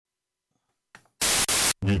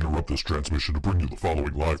We interrupt this transmission to bring you the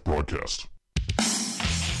following live broadcast.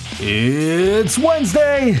 It's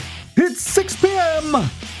Wednesday. It's 6 p.m.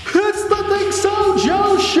 It's the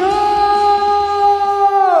ThinkSoJoE Show!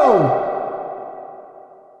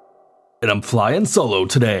 And I'm flying solo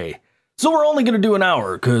today. So we're only going to do an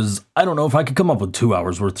hour, because I don't know if I could come up with 2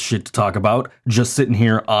 hours worth of shit to talk about just sitting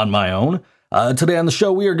here on my own. Today on the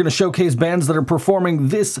show, we are going to showcase bands that are performing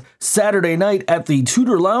this Saturday night at the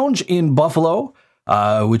Tudor Lounge in Buffalo,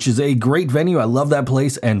 which is a great venue. I love that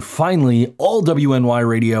place. And finally, all WNY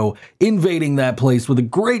radio invading that place with a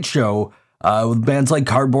great show with bands like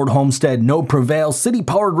Cardboard Homestead, No Prevail, City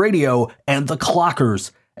Powered Radio, and The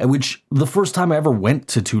Clockers, which the first time I ever went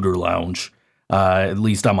to Tudor Lounge, at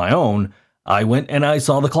least on my own, I went and I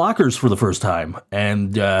saw The Clockers for the first time.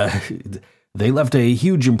 And they left a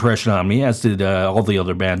huge impression on me, as did all the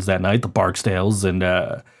other bands that night. The Barksdales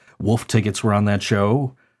and Wolf Tickets were on that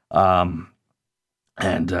show.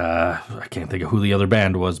 And I can't think of who the other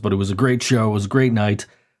band was, but it was a great show. It was a great night.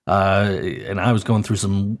 And I was going through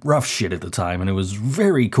some rough shit at the time, and it was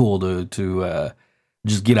very cool to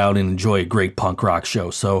just get out and enjoy a great punk rock show.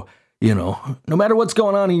 So, you know, no matter what's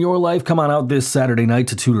going on in your life, come on out this Saturday night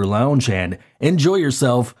to Tudor Lounge and enjoy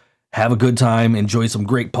yourself. Have a good time. Enjoy some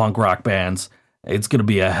great punk rock bands. It's going to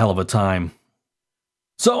be a hell of a time.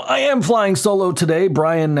 So I am flying solo today.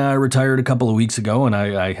 Brian retired a couple of weeks ago, and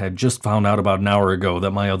I had just found out about an hour ago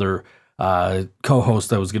that my other co-host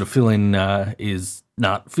that was going to fill in is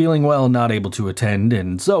not feeling well, not able to attend.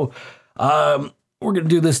 And so we're going to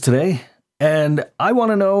do this today. And I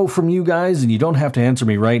want to know from you guys, and you don't have to answer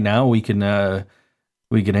me right now. We can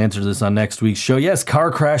answer this on next week's show. Yes, car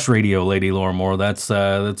crash radio, Lady Lorimore.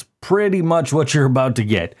 That's pretty much what you're about to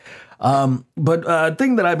get. But a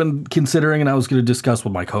thing that I've been considering, and I was going to discuss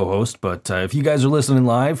with my co-host, but if you guys are listening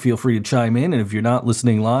live, feel free to chime in. And if you're not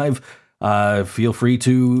listening live, feel free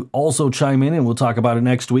to also chime in, and we'll talk about it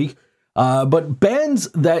next week. But bands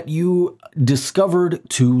that you discovered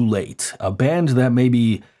too late, a band that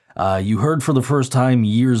maybe you heard for the first time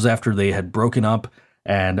years after they had broken up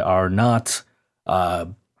and are not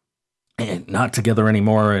together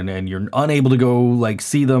anymore, and you're unable to go like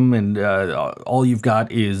see them, and all you've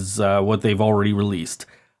got is what they've already released.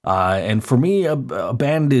 And for me, a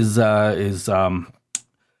band is a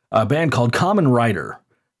band called Common Rider,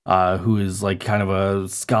 who is like kind of a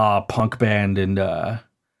ska punk band, and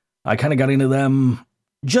I kind of got into them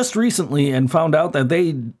just recently and found out that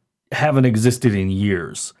they haven't existed in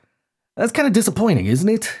years. That's kind of disappointing, isn't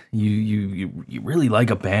it? You really like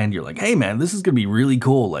a band. You're like, hey man, this is gonna be really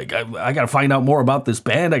cool. Like I gotta find out more about this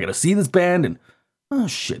band. I gotta see this band, and oh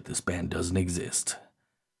shit, this band doesn't exist.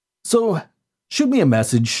 So shoot me a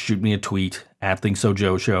message, shoot me a tweet at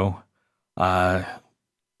ThinkSoJoE Show.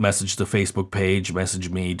 Message the Facebook page, message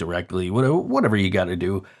me directly, whatever you gotta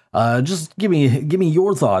do. Just give me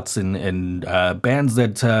your thoughts and bands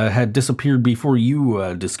that had disappeared before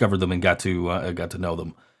you discovered them and got to know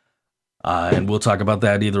them. And we'll talk about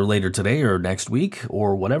that either later today or next week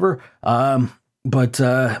or whatever. But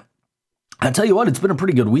I tell you what, it's been a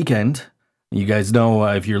pretty good weekend. You guys know,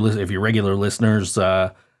 if you're regular listeners,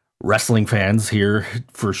 wrestling fans here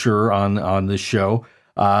for sure on this show.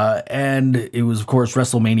 And it was, of course,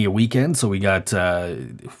 WrestleMania weekend. So we got,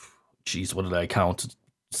 what did I count?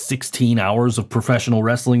 16 hours of professional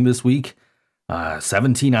wrestling this week.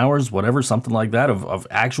 17 hours, whatever, something like that, of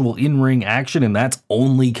actual in-ring action, and that's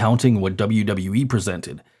only counting what WWE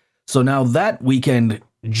presented. So now that weekend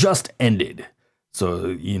just ended. So,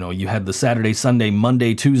 you know, you had the Saturday, Sunday,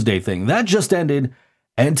 Monday, Tuesday thing. That just ended,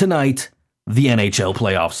 and tonight, the NHL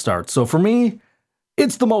playoffs start. So for me,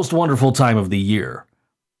 it's the most wonderful time of the year.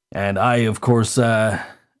 And I, of course, a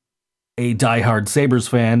diehard Sabres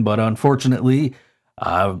fan, but unfortunately,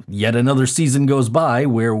 yet another season goes by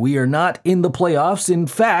where we are not in the playoffs. In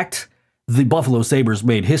fact, the Buffalo Sabres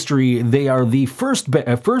made history. They are the first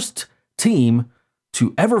team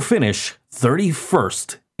to ever finish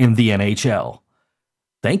 31st in the NHL.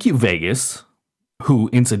 Thank you, Vegas, who,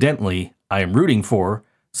 incidentally, I am rooting for,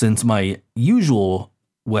 since my usual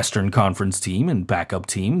Western Conference team and backup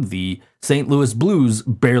team, the St. Louis Blues,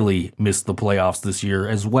 barely missed the playoffs this year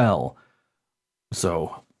as well.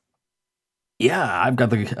 So yeah, I've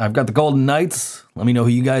got the Golden Knights. Let me know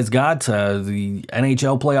who you guys got. The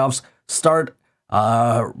NHL playoffs start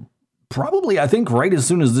probably, I think, right as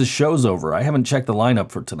soon as this show's over. I haven't checked the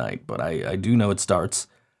lineup for tonight, but I do know it starts.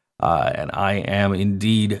 And I am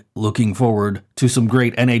indeed looking forward to some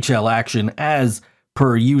great NHL action, as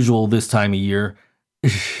per usual this time of year.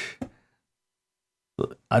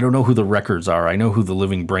 I don't know who the Wreckers are. I know who the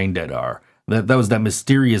Living Brain Dead are. That was that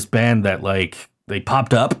mysterious band that, like, they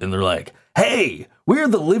popped up and they're like, hey, we're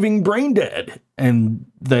the living brain dead. And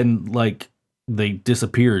then, like, they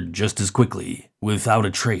disappeared just as quickly, without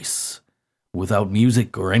a trace, without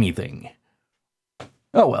music or anything.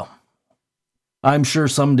 Oh well. I'm sure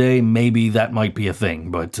someday maybe that might be a thing,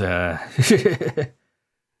 but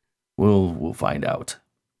we'll find out.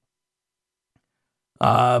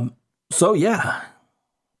 So yeah.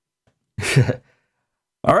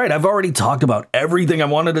 All right, I've already talked about everything I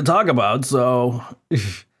wanted to talk about, so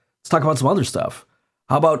let's talk about some other stuff.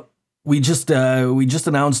 How about we just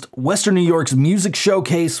announced Western New York's Music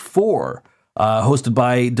Showcase 4, hosted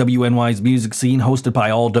by WNY's Music Scene, hosted by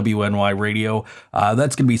all WNY Radio.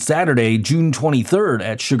 That's going to be Saturday, June 23rd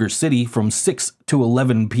at Sugar City from 6 to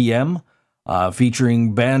 11 p.m.,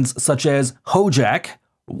 featuring bands such as Hojack,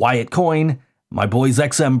 Wyatt Coyne, My Boys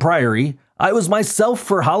XM Priory, I Was Myself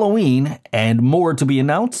for Halloween, and more to be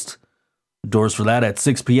announced. Doors for that at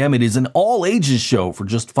 6 p.m. It is an all-ages show for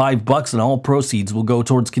just $5, and all proceeds will go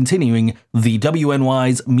towards continuing the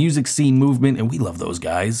WNY's music scene movement, and we love those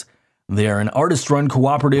guys. They are an artist-run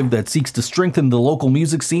cooperative that seeks to strengthen the local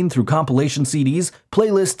music scene through compilation CDs,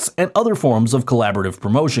 playlists, and other forms of collaborative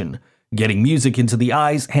promotion, getting music into the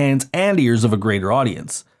eyes, hands, and ears of a greater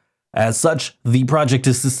audience. As such, the project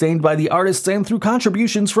is sustained by the artists and through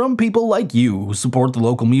contributions from people like you who support the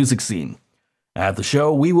local music scene. At the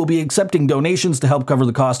show, we will be accepting donations to help cover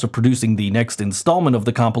the cost of producing the next installment of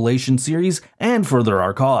the compilation series and further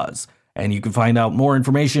our cause. And you can find out more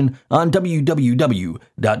information on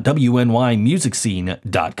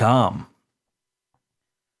www.wnymusicscene.com.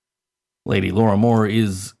 Lady Laura Moore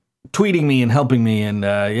is tweeting me and helping me, and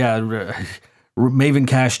Maven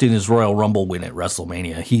cashed in his Royal Rumble win at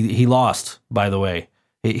WrestleMania. He lost, by the way.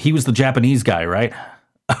 He was the Japanese guy, right?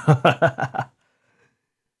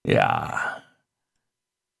 Yeah.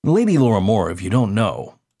 Lady Laura Moore, if you don't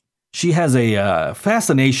know, she has a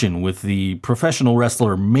fascination with the professional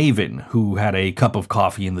wrestler Maven, who had a cup of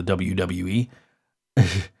coffee in the WWE.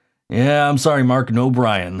 Yeah, I'm sorry, Mark, no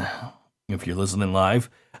Brian, if you're listening live.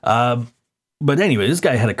 But anyway, this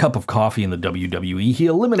guy had a cup of coffee in the WWE. He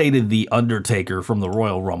eliminated The Undertaker from the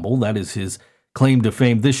Royal Rumble. That is his claim to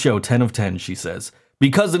fame. This show, 10 of 10, she says,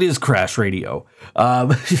 because it is Crash Radio.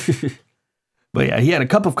 But yeah, he had a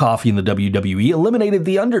cup of coffee in the WWE, eliminated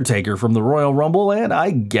The Undertaker from the Royal Rumble, and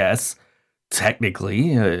I guess,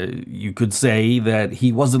 technically, you could say that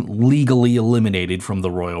he wasn't legally eliminated from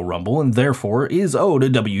the Royal Rumble, and therefore is owed a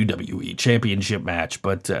WWE Championship match.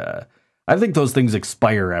 But I think those things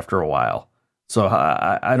expire after a while. So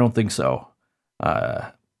I don't think so.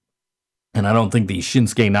 And I don't think the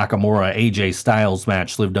Shinsuke Nakamura AJ Styles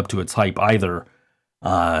match lived up to its hype either.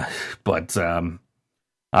 But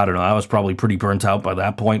I don't know. I was probably pretty burnt out by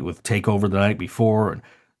that point with TakeOver the night before. And,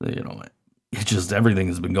 you know, it just, everything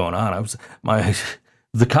has been going on.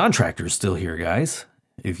 The contractor's still here, guys.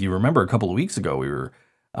 If you remember a couple of weeks ago, we were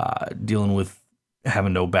dealing with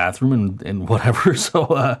having no bathroom and whatever.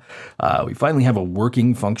 So we finally have a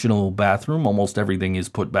working, functional bathroom. Almost everything is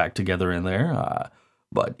put back together in there.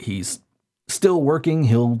 But he's still working.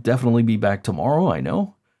 He'll definitely be back tomorrow, I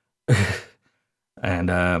know.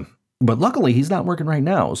 But luckily he's not working right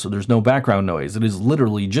now, so there's no background noise. It is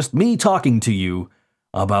literally just me talking to you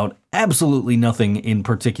about absolutely nothing in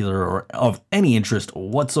particular or of any interest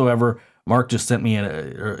whatsoever. Mark just sent me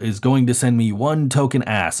is going to send me one token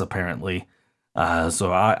ass, apparently.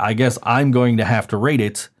 So I guess I'm going to have to rate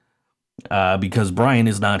it because Brian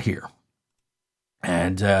is not here.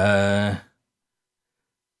 And I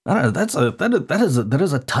don't know, that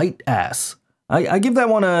is a tight ass. I give that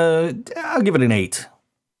one I'll give it an 8.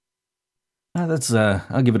 I'll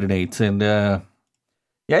give it an 8. And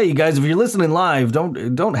yeah, you guys, if you're listening live,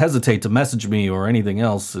 don't hesitate to message me or anything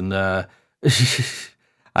else. And I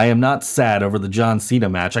am not sad over the John Cena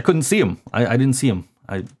match. I couldn't see him. I didn't see him.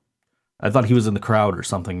 I thought he was in the crowd or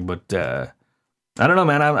something, but I don't know,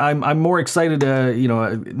 man. I'm more excited.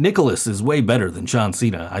 Nicholas is way better than John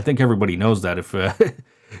Cena. I think everybody knows that.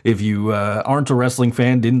 If you aren't a wrestling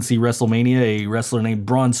fan, didn't see WrestleMania, a wrestler named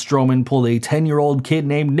Braun Strowman pulled a 10-year-old kid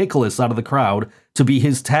named Nicholas out of the crowd to be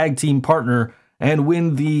his tag team partner and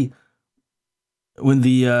win the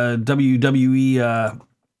WWE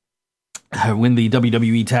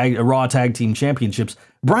Raw Tag Team Championships.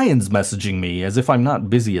 Brian's messaging me as if I'm not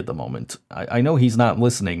busy at the moment. I know he's not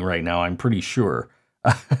listening right now, I'm pretty sure.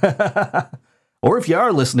 Or if you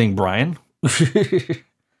are listening, Brian,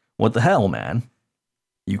 what the hell, man?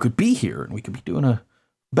 You could be here and we could be doing a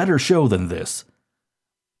better show than this.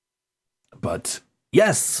 But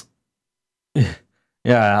yes.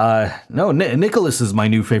 Yeah, no, Nicholas is my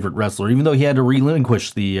new favorite wrestler, even though he had to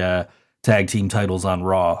relinquish the tag team titles on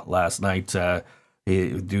Raw last night.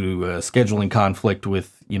 due to scheduling conflict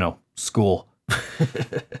with, school.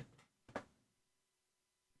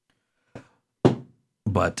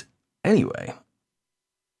 But anyway,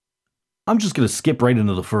 I'm just going to skip right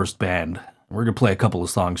into the first band. We're going to play a couple of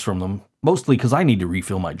songs from them, mostly because I need to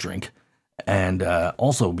refill my drink, and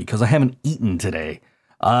also because I haven't eaten today.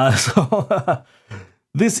 So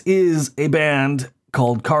this is a band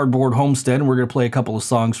called Cardboard Homestead, and we're going to play a couple of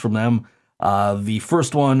songs from them. The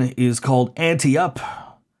first one is called Ante Up,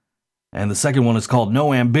 and the second one is called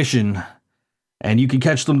No Ambition. And you can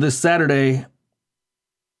catch them this Saturday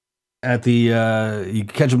at the, you can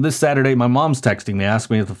catch them this Saturday. My mom's texting me,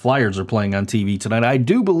 asking me if the Flyers are playing on TV tonight. I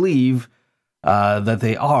do believe that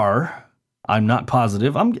they are. I'm not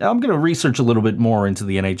positive. I'm going to research a little bit more into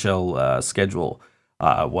the NHL schedule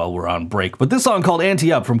while we're on break. But this song called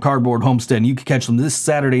Ante Up from Cardboard Homestead, you can catch them this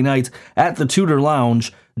Saturday night at the Tudor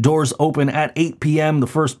Lounge. Doors open at 8 p.m. The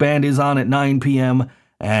first band is on at 9 p.m.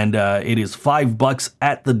 And it is $5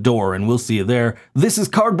 at the door, and we'll see you there. This is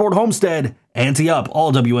Cardboard Homestead, Ante Up,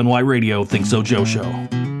 all WNY Radio, Think So Joe Show.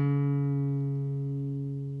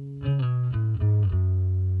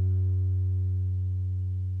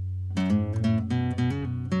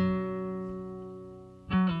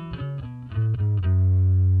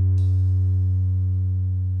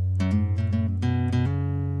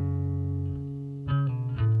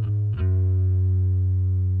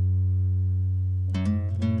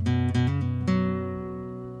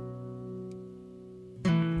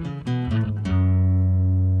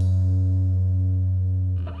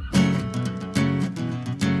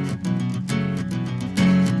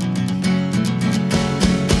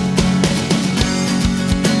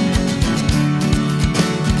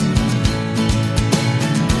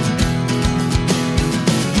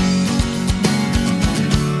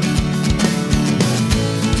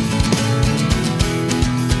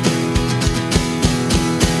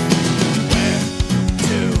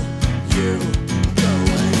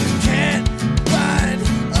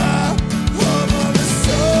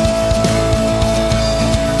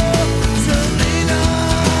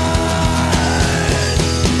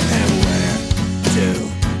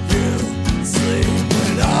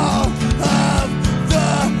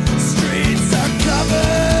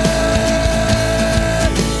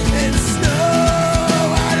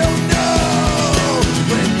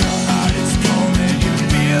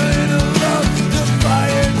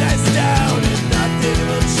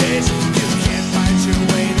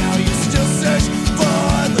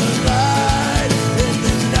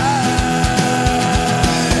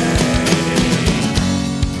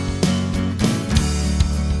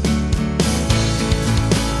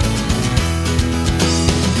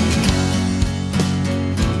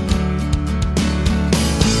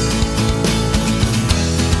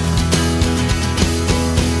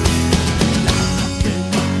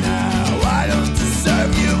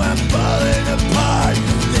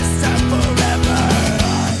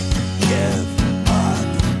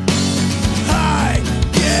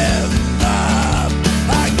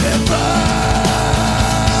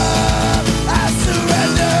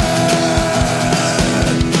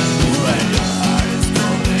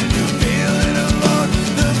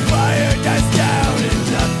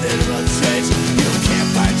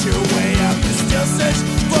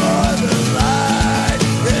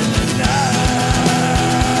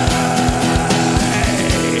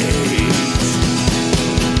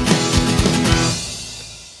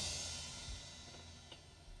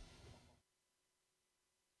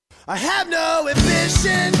 I have no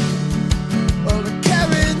ambition or to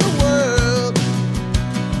carry the world.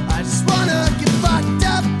 I just wanna get fucked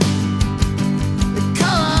up and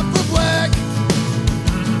call off of work.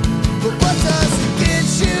 But what does it get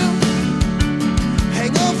you?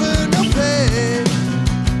 Hangover, no pay.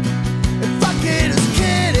 And fuck it, who's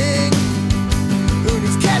kidding? Who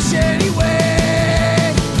needs cash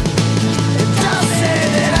anyway? And I'll say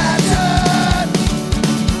that I've done,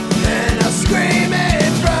 and I'll scream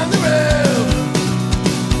it from the roof.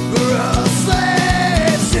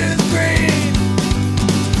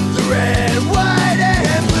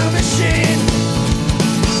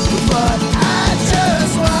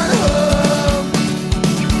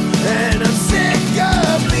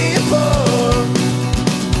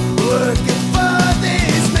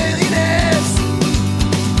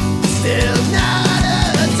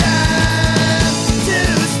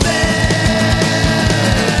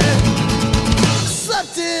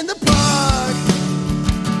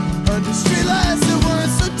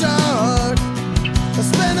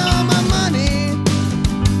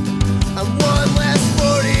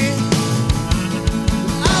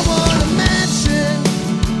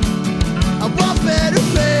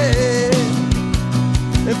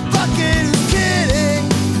 fucking who's kidding,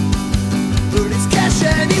 but it's cash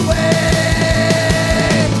anyway.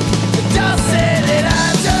 So don't say that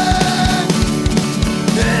I'm done,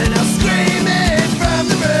 and I'll scream it from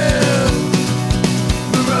the roof.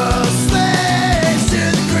 We're all slaves to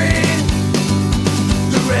the green,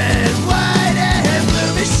 the red, white, and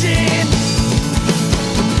blue machine.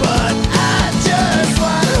 But I just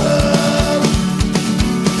wanna hope,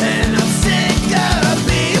 and I'm sick of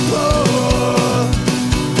being poor,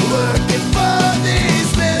 working for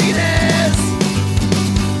these millionaires,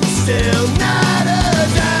 still not a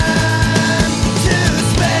dime to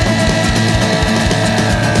spare.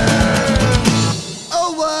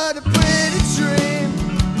 Oh, what a pretty dream,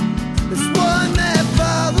 it's one that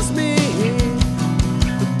follows me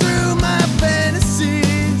through my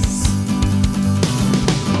fantasies.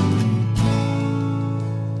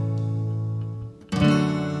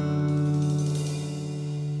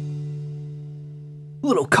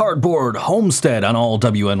 Little cardboard homestead on all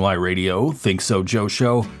WNY radio. Think So Joe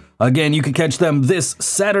show. Again, you can catch them this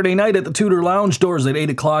Saturday night at the Tudor Lounge. Doors at 8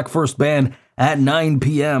 o'clock. First band at 9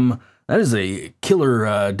 p.m. That is a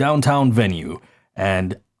killer downtown venue.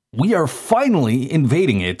 And we are finally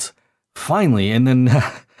invading it. Finally. And then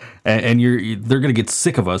they're going to get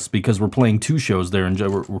sick of us because we're playing two shows there.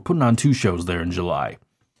 We're putting on two shows there in July.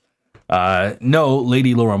 No,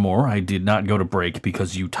 Lady Laura Moore, I did not go to break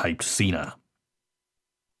because you typed Cena.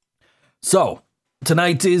 So,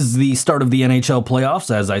 tonight is the start of the NHL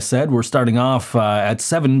playoffs. As I said, we're starting off at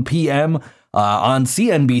 7 p.m. On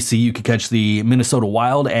CNBC. You can catch the Minnesota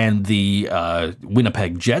Wild and the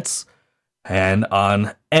Winnipeg Jets. And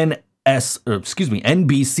on NBCSN,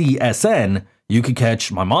 you can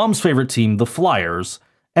catch my mom's favorite team, the Flyers,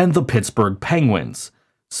 and the Pittsburgh Penguins.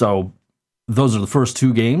 So, those are the first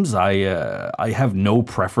two games. I have no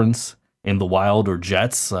preference in the Wild or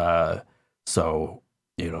Jets. I'm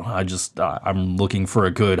looking for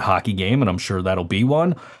a good hockey game, and I'm sure that'll be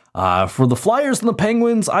one. For the Flyers and the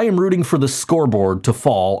Penguins, I am rooting for the scoreboard to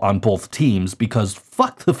fall on both teams because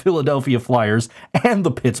fuck the Philadelphia Flyers and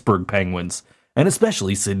the Pittsburgh Penguins, and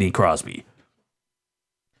especially Sidney Crosby.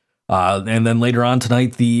 And then later on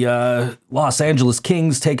tonight, the Los Angeles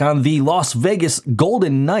Kings take on the Las Vegas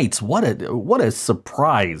Golden Knights. What a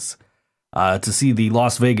surprise to see the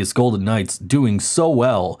Las Vegas Golden Knights doing so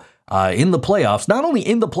well in the playoffs. Not only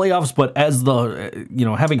in the playoffs, but as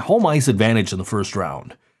having home ice advantage in the first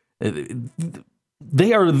round.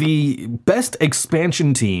 They are the best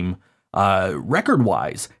expansion team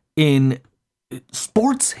record-wise in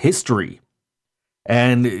sports history.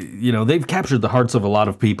 And, they've captured the hearts of a lot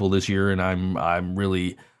of people this year, and I'm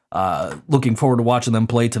really looking forward to watching them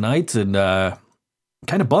play tonight, and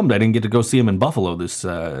kind of bummed I didn't get to go see them in Buffalo this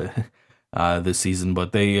season,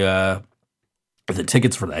 but the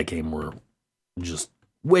tickets for that game were just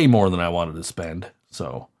way more than I wanted to spend,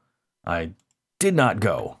 so I did not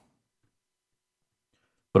go.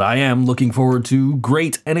 But I am looking forward to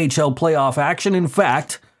great NHL playoff action. In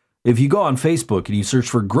fact, if you go on Facebook and you search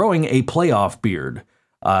for Growing a Playoff Beard,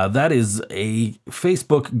 that is a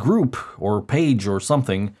Facebook group or page or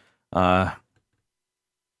something. I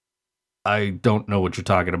don't know what you're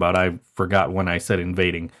talking about. I forgot when I said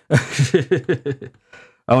invading.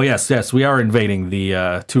 Oh, yes, we are invading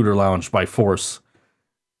the Tudor Lounge by force.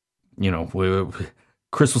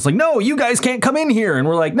 Chris was like, no, you guys can't come in here. And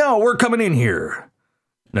we're like, no, we're coming in here.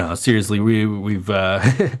 No, seriously, we've we've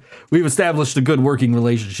established a good working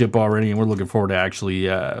relationship already, and we're looking forward to actually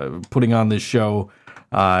putting on this show,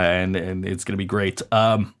 and it's going to be great.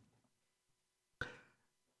 Now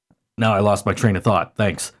I lost my train of thought.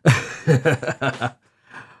 Thanks.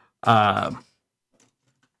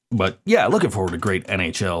 But yeah, looking forward to great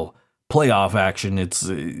NHL playoff action. It's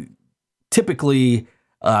typically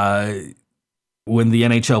when the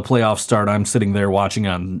NHL playoffs start, I'm sitting there watching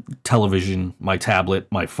on television, my tablet,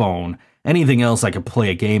 my phone, anything else I could play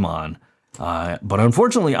a game on. But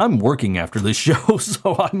unfortunately, I'm working after this show,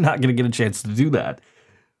 so I'm not going to get a chance to do that.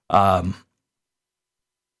 But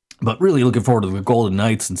really looking forward to the Golden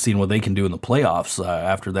Knights and seeing what they can do in the playoffs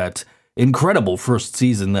after that incredible first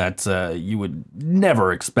season that you would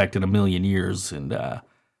never expect in a million years. And,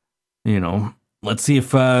 let's see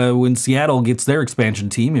if when Seattle gets their expansion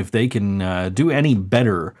team, if they can do any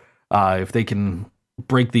better, if they can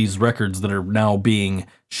break these records that are now being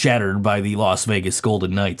shattered by the Las Vegas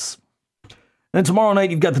Golden Knights. And tomorrow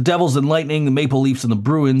night, you've got the Devils and Lightning, the Maple Leafs and the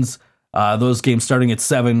Bruins. Those games starting at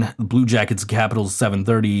 7, the Blue Jackets and Capitals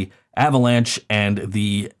 7:30, Avalanche and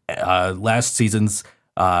the last season's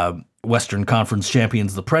Western Conference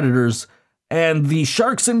champions, the Predators, and the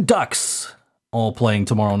Sharks and Ducks all playing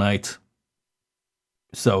tomorrow night.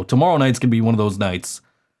 So tomorrow night's going to be one of those nights.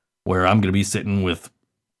 where I'm going to be sitting with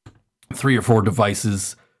 3 or 4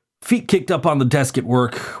 devices, feet kicked up on the desk at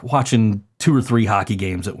work, watching 2 or 3 hockey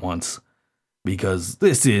games at once. Because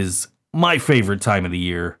this is my favorite time of the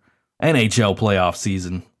year, NHL playoff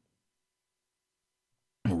season.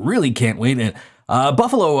 Really can't wait. And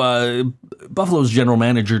Buffalo's general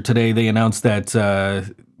manager today, they announced that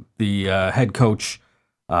the head coach,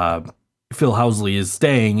 Phil Housley, is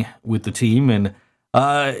staying with the team. And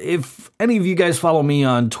if any of you guys follow me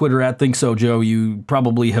on Twitter at ThinkSoJoE, you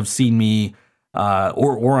probably have seen me,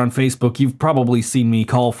 or on Facebook, you've probably seen me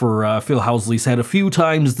call for Phil Housley's head a few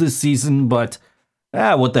times this season, but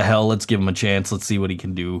what the hell, let's give him a chance. Let's see what he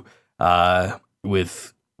can do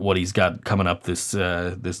with what he's got coming up this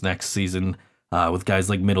next season, with guys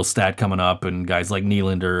like Middlestat coming up and guys like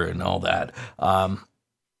Nylander and all that.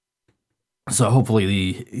 So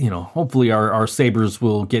hopefully our Sabres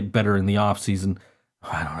will get better in the offseason.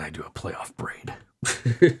 Why don't I do a playoff braid?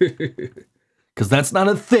 Because that's not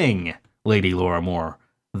a thing, Lady Laura Moore.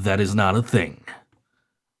 That is not a thing.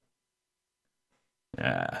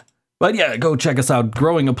 But yeah, go check us out.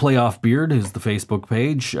 Growing a Playoff Beard is the Facebook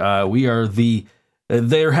page.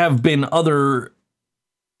 There have been other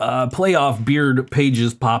playoff beard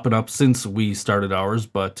pages popping up since we started ours,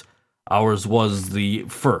 but ours was the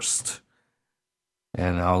first.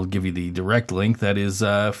 And I'll give you the direct link. That is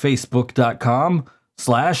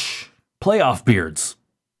facebook.com/playoffbeards.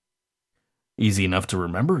 Easy enough to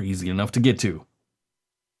remember, easy enough to get to.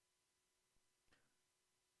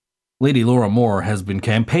 Lady Laura Moore has been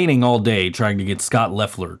campaigning all day trying to get Scott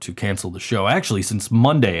Leffler to cancel the show. Actually, since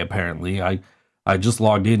Monday, apparently. I just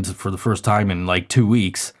logged in for the first time in like 2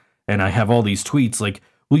 weeks, and I have all these tweets like,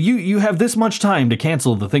 well, you have this much time to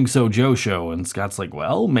cancel the ThinkSoJoE show. And Scott's like,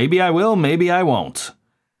 well, maybe I will, maybe I won't.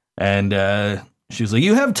 And she was like,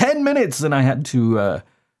 you have 10 minutes. And I had to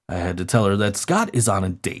tell her that Scott is on a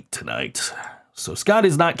date tonight. So Scott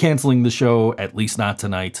is not canceling the show, at least not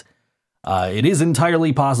tonight. It is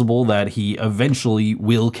entirely possible that he eventually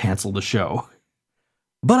will cancel the show.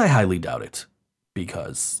 But I highly doubt it.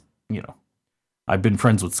 Because, I've been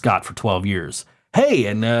friends with Scott for 12 years. Hey,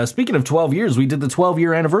 and speaking of 12 years, we did the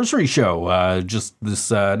 12-year anniversary show just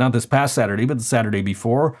this, not this past Saturday, but the Saturday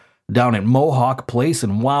before, down at Mohawk Place.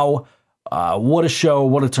 And wow, what a show,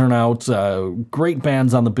 what a turnout. Great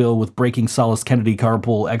bands on the bill with Breaking Solace, Kennedy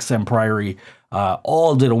Carpool, XM Priory.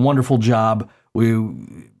 All did a wonderful job.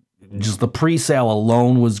 Just the pre-sale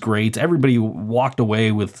alone was great. Everybody walked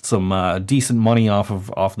away with some decent money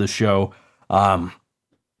off the show.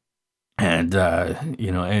 And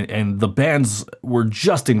the bands were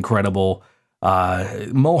just incredible.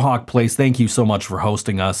 Mohawk Place, thank you so much for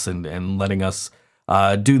hosting us and letting us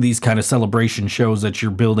do these kind of celebration shows that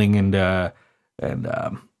you're building and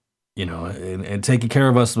taking care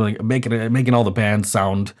of us, like making all the bands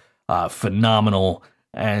sound phenomenal.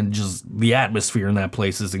 And just the atmosphere in that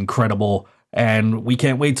place is incredible. And we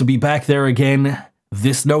can't wait to be back there again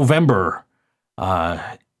this November.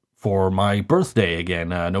 For my birthday again,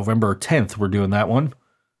 November 10th, we're doing that one.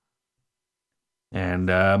 And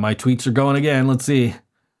my tweets are going again. Let's see.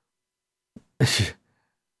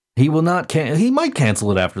 He might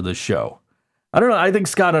cancel it after this show. I don't know. I think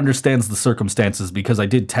Scott understands the circumstances because I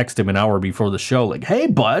did text him an hour before the show, like, hey,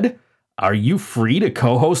 bud, are you free to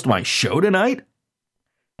co-host my show tonight?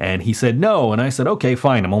 And he said no. And I said, okay,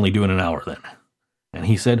 fine. I'm only doing an hour then. And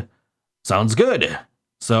he said, sounds good.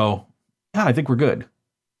 So, yeah, I think we're good.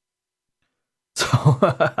 So,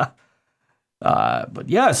 but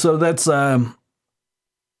yeah, so that's, but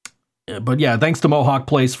yeah, thanks to Mohawk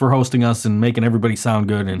Place for hosting us and making everybody sound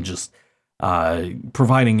good and just,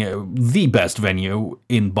 providing the best venue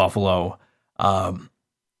in Buffalo.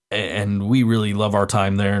 And we really love our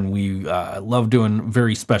time there and we, love doing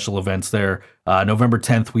very special events there. November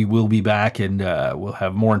 10th, we will be back and, we'll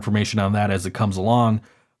have more information on that as it comes along.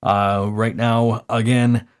 Right now,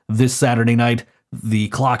 again, this Saturday night, the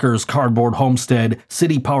Clockers, Cardboard Homestead,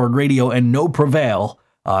 City Powered Radio, and No Prevail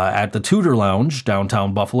at the Tudor Lounge,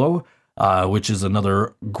 downtown Buffalo, which is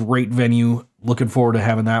another great venue. Looking forward to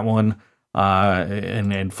having that one.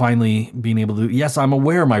 And finally being able to, yes, I'm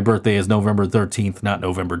aware my birthday is November 13th, not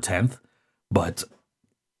November 10th, but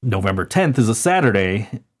November 10th is a Saturday.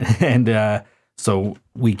 And so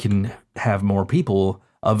we can have more people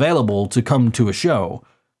available to come to a show.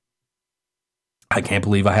 I can't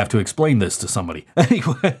believe I have to explain this to somebody.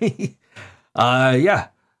 Anyway, yeah.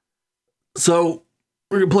 So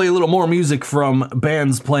we're going to play a little more music from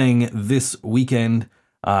bands playing this weekend,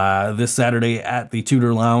 this Saturday at the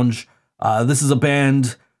Tudor Lounge. This is a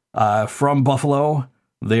band from Buffalo.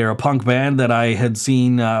 They are a punk band that I had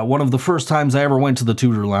seen one of the first times I ever went to the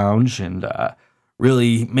Tudor Lounge and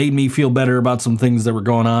really made me feel better about some things that were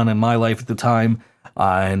going on in my life at the time.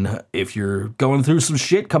 And if you're going through some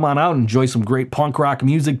shit, come on out and enjoy some great punk rock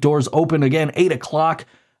music. Doors open again, 8 o'clock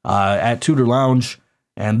at Tudor Lounge.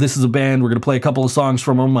 And this is a band, we're going to play a couple of songs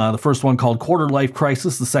from them. The first one called Quarter Life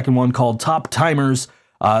Crisis, the second one called Top Timers.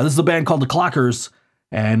 This is a band called The Clockers,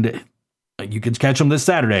 and you can catch them this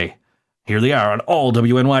Saturday. Here they are on all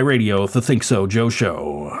WNY Radio, the Think So Joe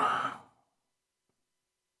Show.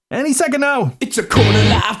 Any second now. It's a quarter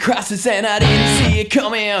life crisis and I didn't see it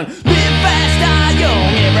coming. Live fast, die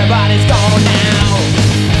young, everybody's gone now.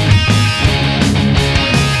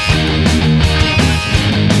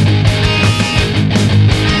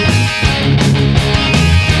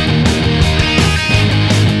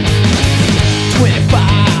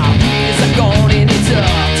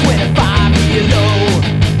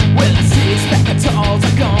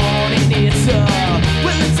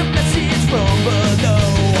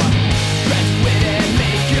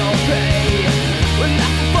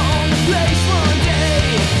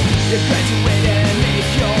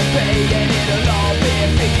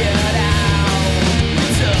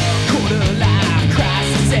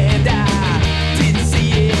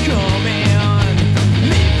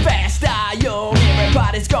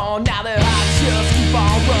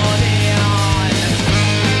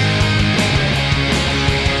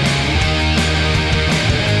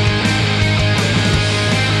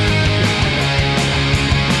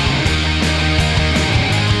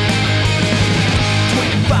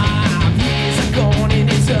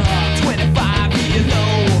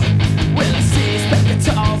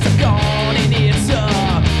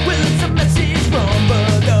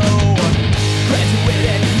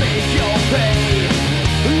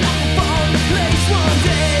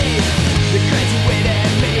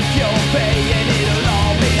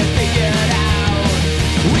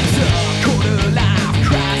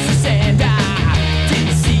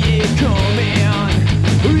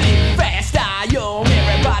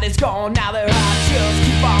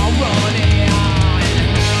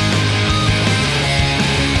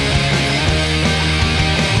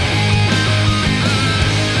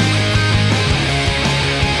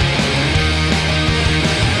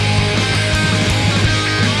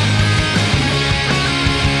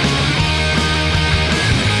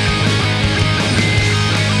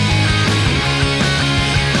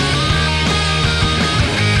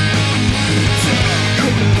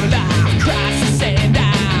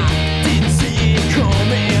 Didn't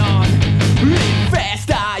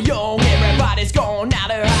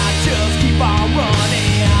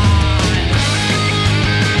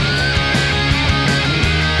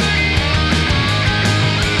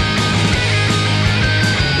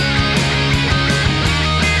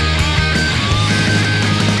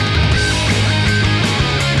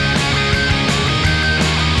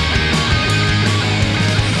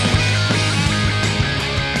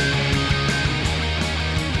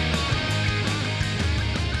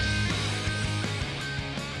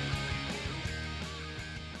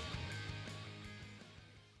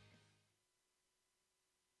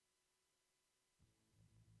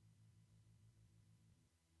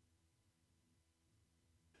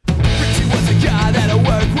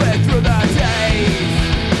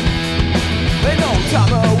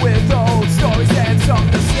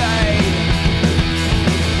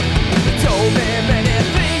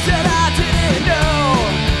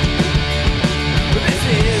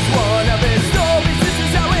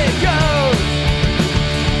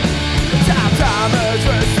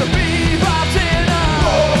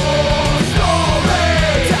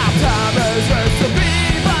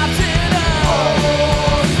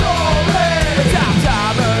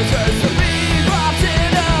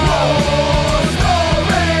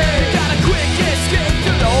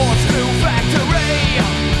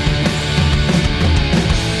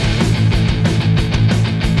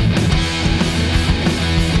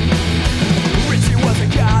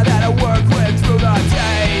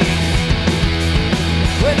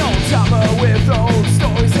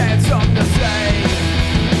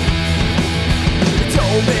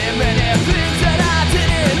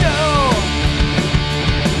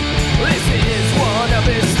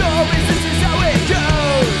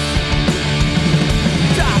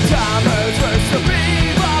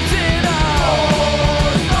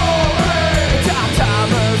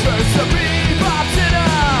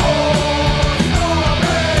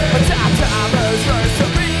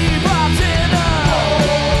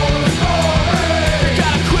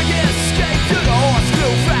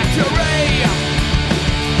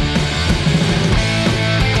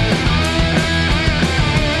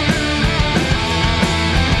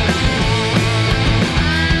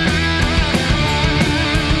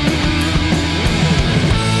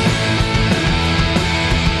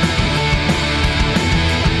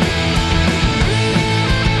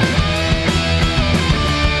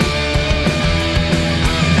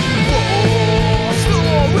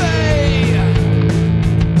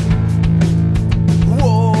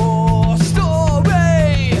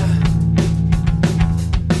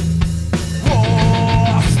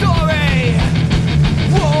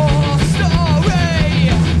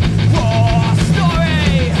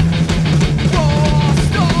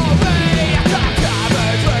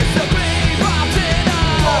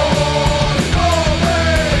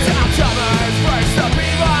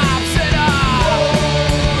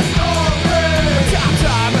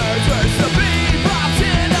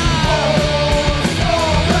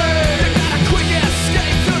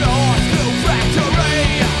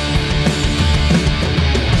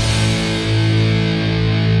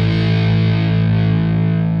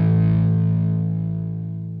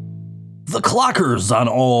Clockers on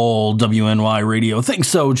all WNY radio. Think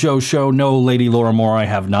So Joe Show. No, Lady Laura Moore, I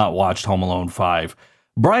have not watched Home Alone 5.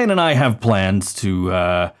 Brian and I have plans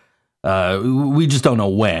to, we just don't know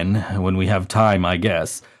when we have time, I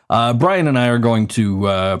guess. Brian and I are going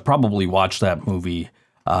to probably watch that movie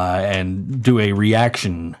and do a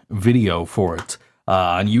reaction video for it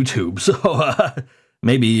on YouTube. So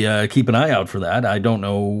maybe keep an eye out for that. I don't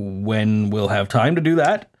know when we'll have time to do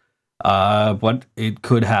that, but it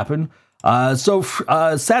could happen. So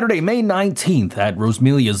Saturday, May 19th at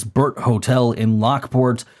Rosemelia's Burt Hotel in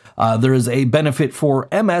Lockport, there is a benefit for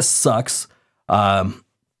MS Sucks. And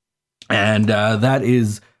that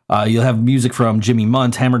is, you'll have music from Jimmy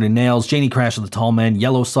Munt, Hammered and Nails, Janie Crash of the Tall Men,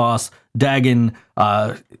 Yellow Sauce, Dagon,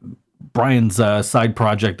 Brian's side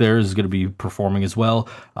project there is going to be performing as well.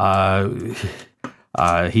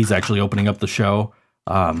 He's actually opening up the show.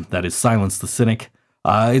 That is Silence the Cynic.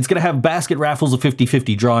 It's going to have basket raffles, a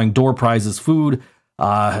 50-50 drawing, door prizes, food,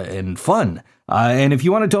 and fun. And if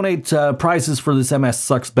you want to donate prizes for this MS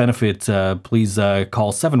Sucks benefit, please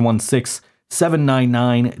call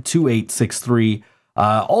 716-799-2863.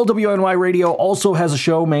 All WNY Radio also has a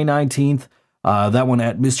show May 19th, that one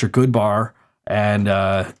at Mr. Goodbar, and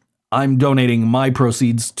I'm donating my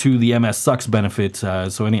proceeds to the MS Sucks benefit,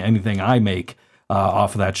 so anything I make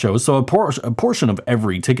off of that show. So a portion of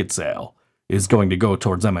every ticket sale is going to go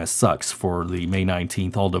towards MS Sucks for the May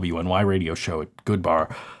 19th All WNY Radio show at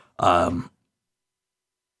Goodbar.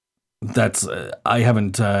 That's I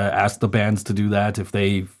haven't asked the bands to do that. If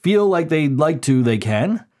they feel like they'd like to, they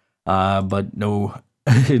can, but no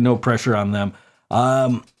no pressure on them.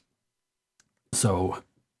 So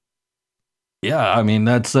yeah, I mean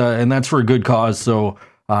that's and that's for a good cause. So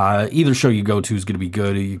either show you go to is going to be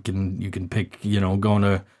good. You can pick, going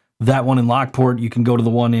to that one in Lockport. You can go to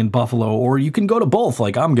the one in Buffalo, or you can go to both,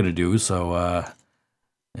 like I'm going to do. So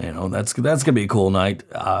that's gonna be a cool night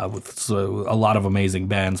with a lot of amazing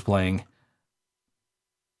bands playing.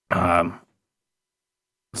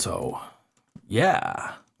 So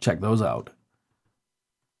yeah, check those out.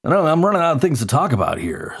 I know I'm running out of things to talk about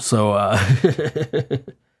here, so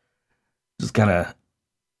just kind of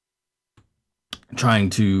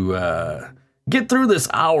trying to get through this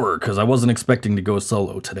hour because I wasn't expecting to go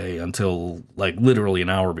solo today until like literally an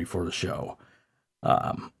hour before the show.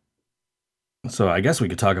 So I guess we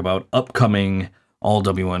could talk about upcoming All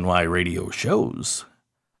WNY radio shows,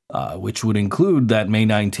 which would include that May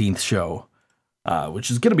 19th show,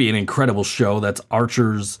 which is going to be an incredible show. That's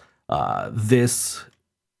Archer's This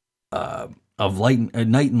of Light,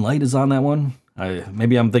 Night and Light is on that one.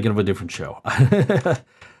 Maybe I'm thinking of a different show. I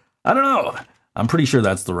don't know. I'm pretty sure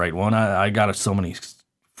that's the right one. I got so many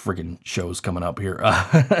freaking shows coming up here.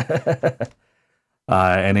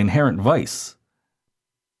 And Inherent Vice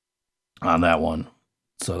on that one.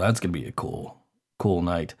 So that's going to be a cool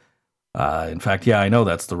night. In fact, yeah, I know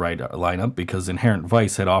that's the right lineup because Inherent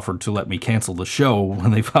Vice had offered to let me cancel the show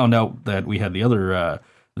when they found out that we had the other,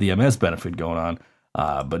 the MS benefit going on.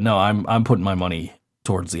 But no, I'm putting my money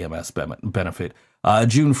towards the MS benefit.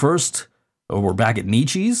 June 1st, we're back at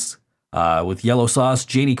Nietzsche's with Yellow Sauce,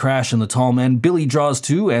 Janie Crash and the Tall Men, Billy Draws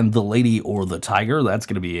 2, and The Lady or the Tiger. That's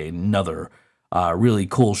going to be another really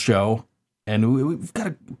cool show. And we've got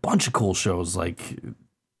a bunch of cool shows like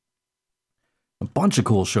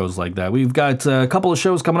that. We've got a couple of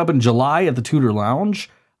shows coming up in July at the Tudor Lounge.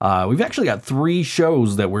 We've actually got 3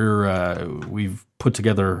 shows that we've put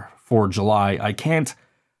together for July. I can't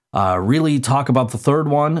really talk about the third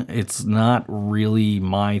one. It's not really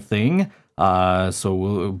my thing.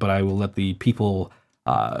 But I will let the people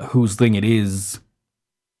whose thing it is,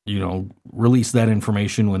 release that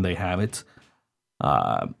information when they have it.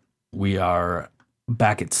 We are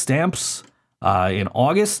back at Stamps in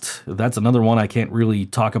August. That's another one I can't really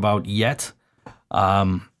talk about yet.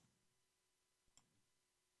 All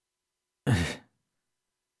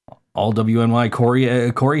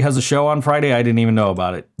WNY, Corey has a show on Friday. I didn't even know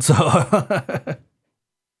about it. So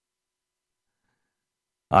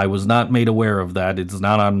I was not made aware of that. It's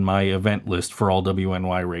not on my event list for All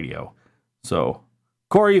WNY Radio. So,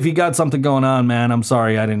 Corey, if you got something going on, man, I'm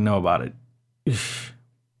sorry I didn't know about it.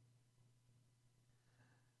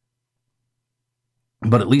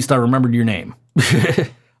 But at least I remembered your name.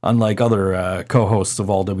 Unlike other co-hosts of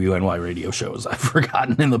All WNY radio shows I've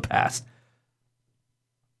forgotten in the past.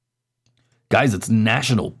 Guys, it's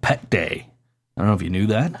National Pet Day. I don't know if you knew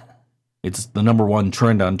that. It's the #1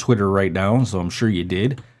 trend on Twitter right now, so I'm sure you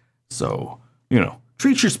did. So,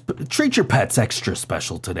 treat your pets extra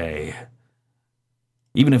special today.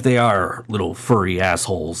 Even if they are little furry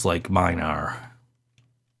assholes like mine are.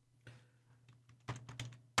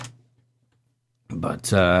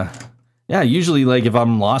 But, Yeah, usually, like, if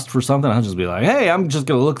I'm lost for something, I'll just be like, hey, I'm just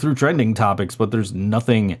going to look through trending topics, but there's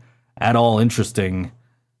nothing at all interesting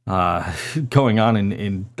going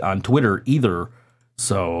on on Twitter either.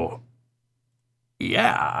 So,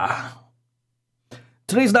 yeah.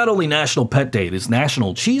 Today's not only National Pet Day, it is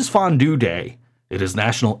National Cheese Fondue Day. It is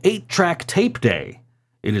National 8-Track Tape Day.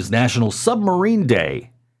 It is National Submarine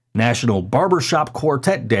Day, National Barbershop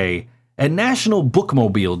Quartet Day, and National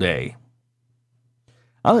Bookmobile Day.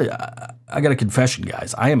 I got a confession,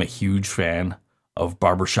 guys. I am a huge fan of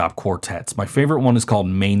barbershop quartets. My favorite one is called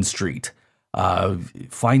Main Street.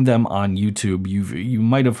 Find them on YouTube. You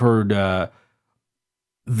might have heard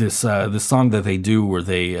this song that they do where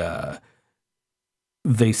they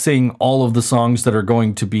sing all of the songs that are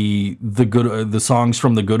going to be the songs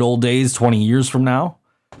from the good old days 20 years from now.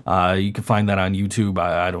 You can find that on YouTube.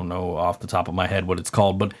 I don't know off the top of my head what it's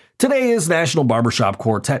called, but today is National Barbershop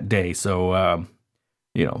Quartet Day, so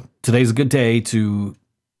today's a good day to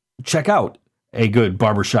check out a good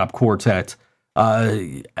barbershop quartet.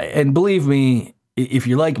 And believe me, if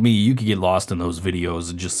you're like me, you could get lost in those videos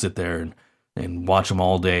and just sit there and watch them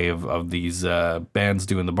all day of these bands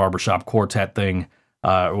doing the barbershop quartet thing.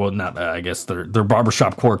 Well, not, I guess they're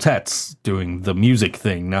barbershop quartets doing the music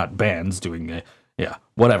thing, not bands doing,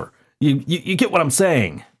 whatever. You get what I'm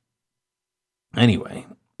saying. Anyway.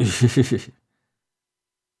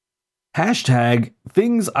 Hashtag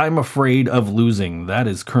things I'm afraid of losing. That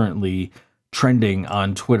is currently trending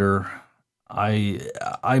on Twitter.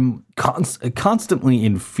 I'm constantly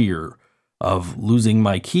in fear of losing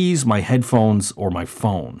my keys, my headphones, or my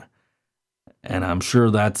phone. And I'm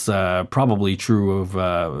sure that's probably true of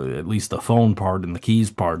at least the phone part and the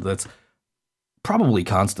keys part. That's probably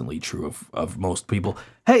constantly true of most people.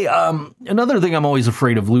 Hey, another thing I'm always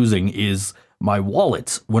afraid of losing is my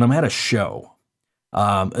wallet when I'm at a show.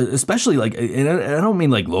 Especially like, and I don't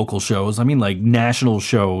mean like local shows. I mean like national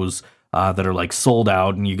shows that are like sold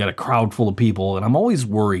out and you got a crowd full of people. And I'm always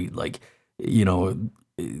worried, like,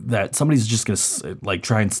 that somebody's just going to like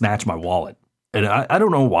try and snatch my wallet. And I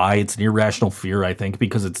don't know why. It's an irrational fear, I think,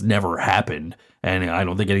 because it's never happened. And I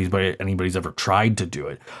don't think anybody's ever tried to do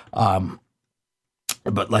it.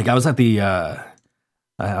 But like I was at a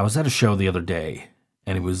show the other day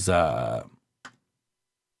and it was the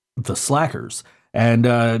Slackers. And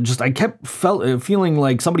I kept feeling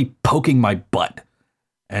like somebody poking my butt.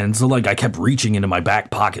 And so like I kept reaching into my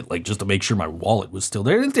back pocket, like just to make sure my wallet was still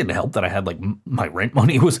there. It didn't help that I had like my rent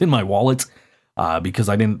money was in my wallet because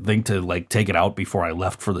I didn't think to like take it out before I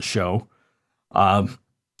left for the show.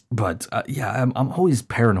 But I'm always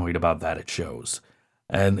paranoid about that at shows.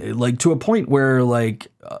 And like to a point where like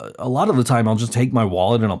a lot of the time I'll just take my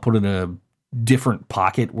wallet and I'll put it in a different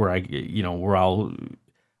pocket where I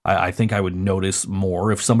think I would notice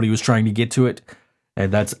more if somebody was trying to get to it.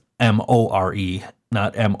 And that's M-O-R-E,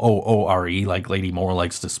 not M-O-O-R-E, like Lady Laura Moore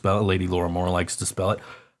likes to spell it.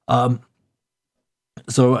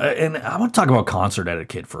 So, and I want to talk about concert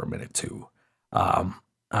etiquette for a minute too. I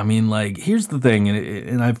mean, like, here's the thing,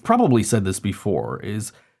 and I've probably said this before,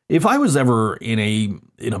 is if I was ever in a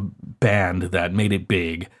band that made it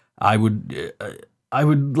big, I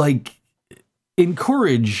would like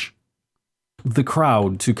encourage the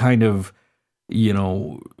crowd to kind of,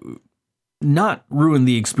 not ruin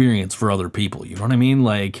the experience for other people. You know what I mean?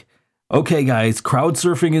 Like, okay, guys, crowd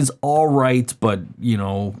surfing is all right, but,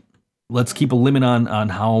 let's keep a limit on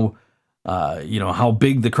how, how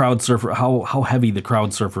big the crowd surfer, how heavy the crowd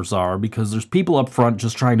surfers are, because there's people up front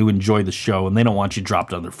just trying to enjoy the show and they don't want you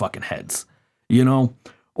dropped on their fucking heads,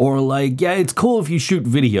 Or like, yeah, it's cool if you shoot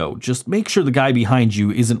video. Just make sure the guy behind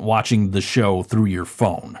you isn't watching the show through your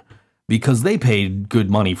phone. Because they paid good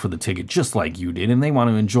money for the ticket just like you did, and they want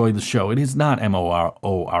to enjoy the show. It is not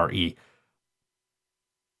M-O-R-O-R-E.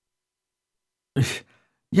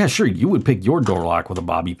 Yeah, sure, you would pick your door lock with a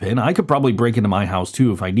bobby pin. I could probably break into my house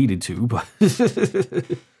too if I needed to,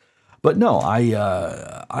 but no,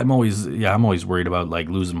 I'm always worried about like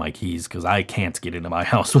losing my keys because I can't get into my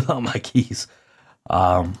house without my keys.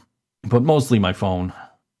 But mostly my phone.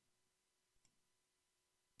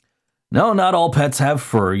 No, not all pets have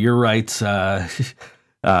fur. You're right. So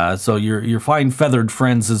your fine feathered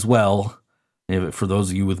friends as well. For those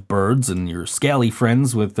of you with birds, and your scaly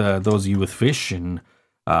friends with those of you with fish, and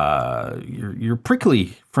your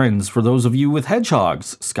prickly friends for those of you with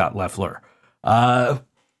hedgehogs. Scott Leffler. So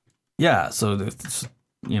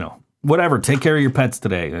whatever. Take care of your pets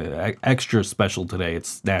today. Extra special today.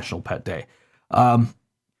 It's National Pet Day.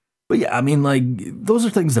 But yeah, I mean, like, those are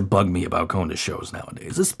things that bug me about going to shows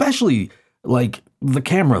nowadays, especially like the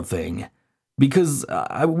camera thing, because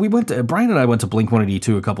Brian and I went to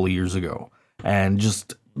Blink-182 a couple of years ago, and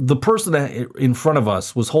just the person in front of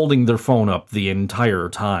us was holding their phone up the entire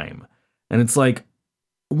time. And it's like,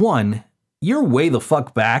 one, you're way the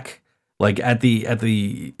fuck back, like at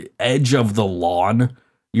the edge of the lawn.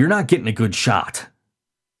 You're not getting a good shot.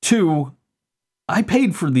 Two, I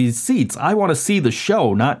paid for these seats. I want to see the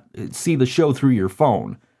show, not see the show through your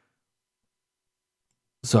phone.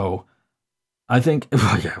 So I think,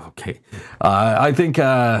 yeah, okay. I think,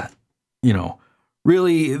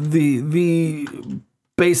 really the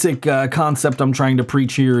basic concept I'm trying to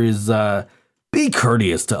preach here is be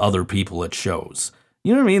courteous to other people at shows.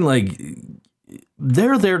 You know what I mean? Like,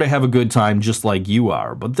 they're there to have a good time just like you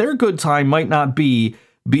are, but their good time might not be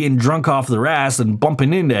being drunk off their ass and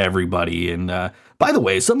bumping into everybody. And by the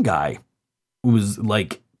way, some guy who was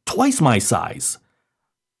like twice my size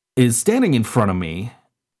is standing in front of me.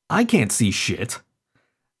 I can't see shit.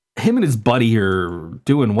 Him and his buddy are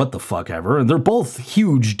doing what the fuck ever, and they're both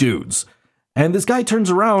huge dudes. And this guy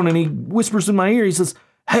turns around and he whispers in my ear, he says,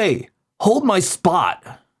 "Hey, hold my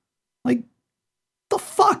spot." Like, the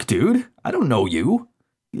fuck, dude? I don't know you.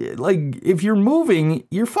 Like, if you're moving,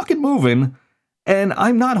 you're fucking moving, and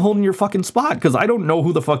I'm not holding your fucking spot because I don't know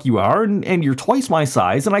who the fuck you are, and you're twice my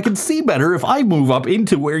size, and I can see better if I move up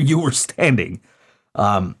into where you were standing.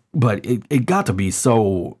 But it got to be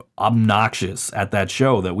so obnoxious at that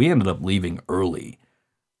show that we ended up leaving early.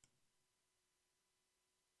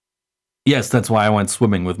 Yes, that's why I went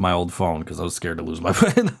swimming with my old phone, because I was scared to lose my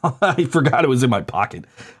phone. I forgot it was in my pocket,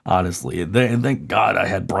 honestly. And thank God I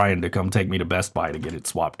had Brian to come take me to Best Buy to get it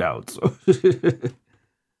swapped out. So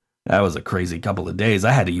that was a crazy couple of days.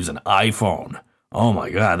 I had to use an iPhone. Oh my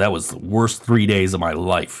God, that was the worst 3 days of my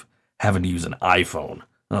life, having to use an iPhone.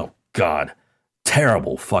 Oh God,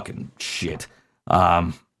 terrible fucking shit.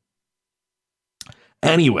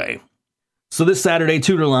 Anyway, so this Saturday,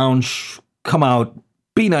 Tudor Lounge, come out.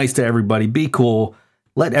 Be nice to everybody. Be cool.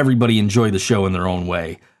 Let everybody enjoy the show in their own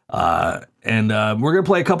way. And we're going to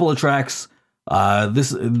play a couple of tracks.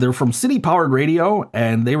 They're from City Powered Radio,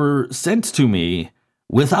 and they were sent to me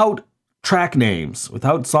without track names,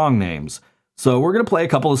 without song names. So we're going to play a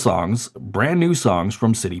couple of songs, brand new songs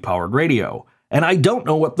from City Powered Radio. And I don't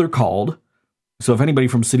know what they're called. So if anybody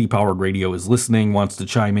from City Powered Radio is listening, wants to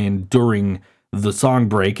chime in during the song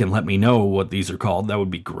break and let me know what these are called, that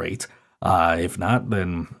would be great. If not,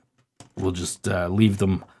 then we'll just leave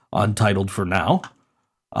them untitled for now.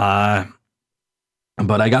 But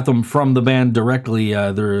I got them from the band directly.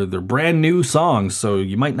 They're brand new songs, so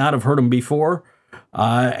you might not have heard them before.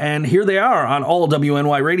 And here they are on all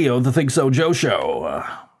WNY Radio, the Think So Joe Show.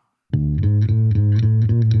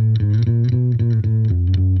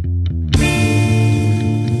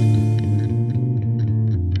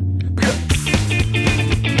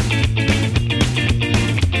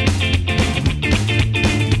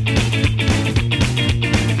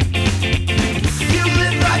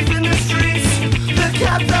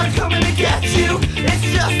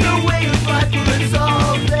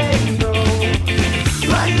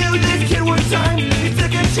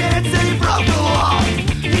 Chance and he broke the law.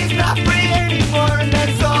 He's not free anymore, and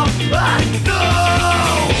that's all I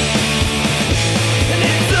know. And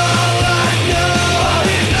it's all I know.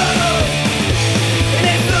 And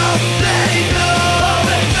it's all they know.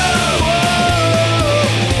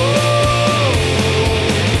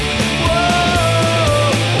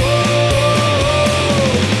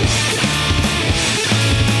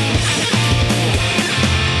 And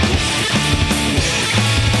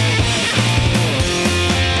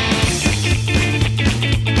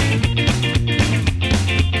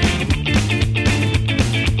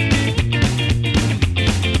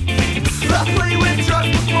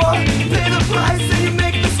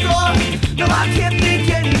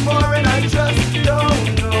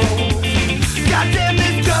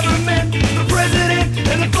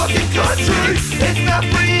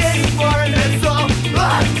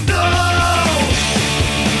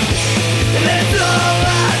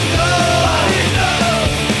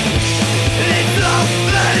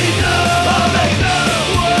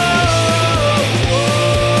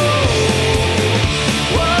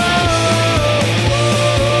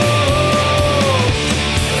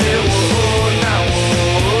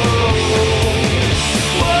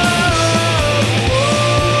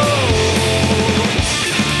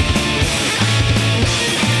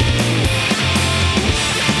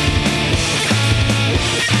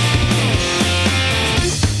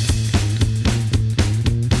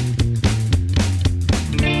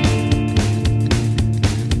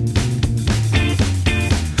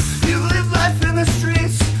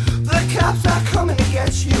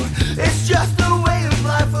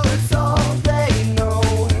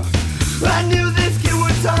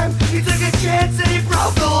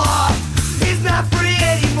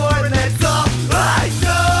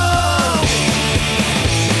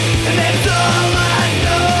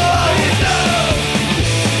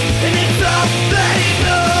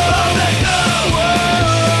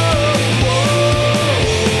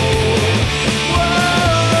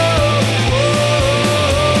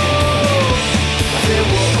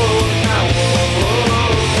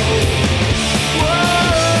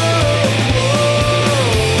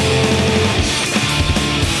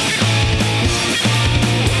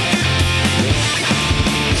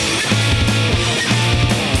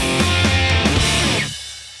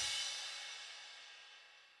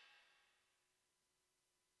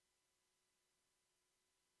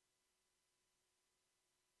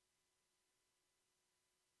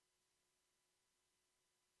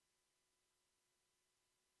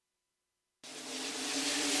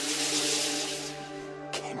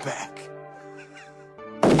back.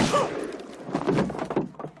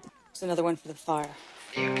 There's another one for the fire.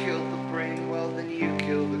 You kill the brain, well then you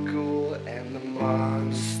kill the ghoul, and the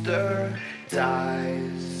monster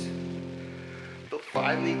dies. They'll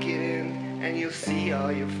finally get in, and you'll see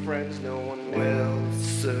all your friends, no one will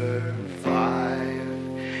survive.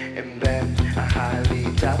 And Ben, I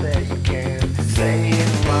highly doubt that you can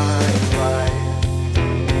save my life.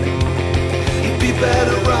 You'd be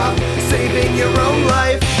better off saving your own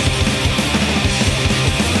life.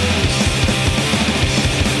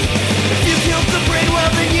 If you killed the brain,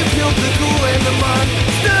 well then you killed the ghoul, and the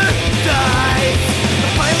monster dies.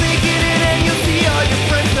 They'll finally get in, and you'll see all your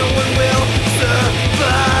friends, no one will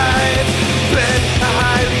survive. Ben, I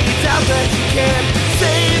highly doubt that you can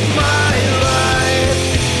save my life.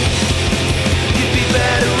 You'd be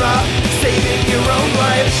better off saving your own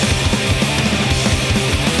life.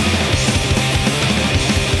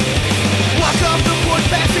 Walk off the porch,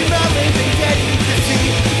 passing the living dead, you can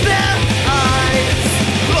see their eyes.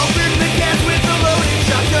 Open the gas with a loaded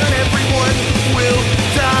shotgun, everyone will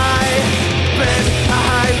die. Ben, I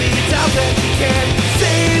highly doubt that you can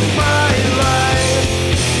save my life.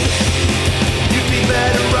 You'd be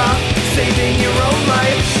better off saving your own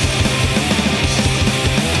life.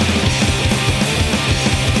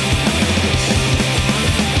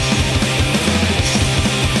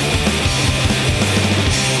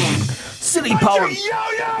 City powered.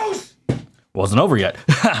 Wasn't over yet.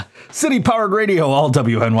 City powered radio, all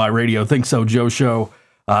WNY radio. ThinkSoJoE show.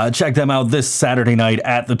 Check them out this Saturday night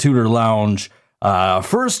at the Tudor Lounge.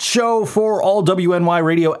 First show for all WNY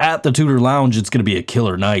radio at the Tudor Lounge. It's going to be a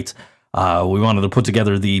killer night. We wanted to put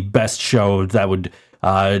together the best show that would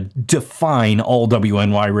define all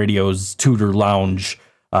WNY radio's Tudor Lounge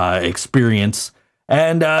experience.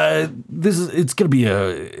 And it's going to be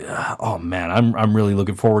oh man, I'm really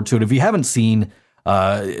looking forward to it. If you haven't seen,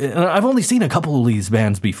 and I've only seen a couple of these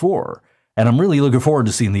bands before, and I'm really looking forward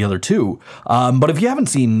to seeing the other two. But if you haven't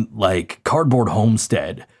seen like Cardboard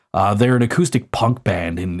Homestead, they're an acoustic punk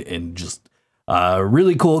band and just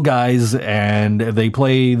really cool guys, and they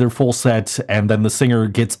play their full set, and then the singer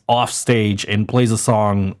gets off stage and plays a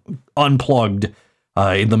song unplugged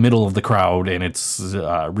in the middle of the crowd, and it's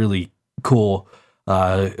really cool.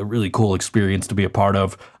 A really cool experience to be a part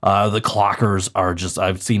of. The Clockers are just,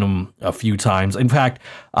 I've seen them a few times. In fact,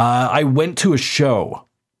 I went to a show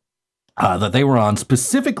that they were on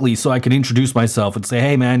specifically so I could introduce myself and say,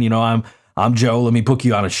 hey man, you know, I'm Joe, let me book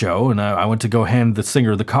you on a show. And I went to go hand the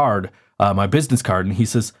singer the card, my business card, and he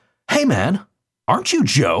says, hey man, aren't you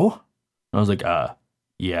Joe? And I was like,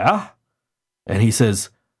 yeah. And he says,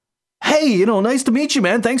 hey, you know, nice to meet you,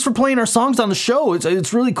 man. Thanks for playing our songs on the show.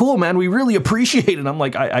 It's really cool, man. We really appreciate it. I'm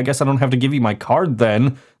like, I guess I don't have to give you my card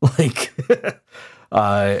then. Like,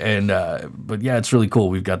 but yeah, it's really cool.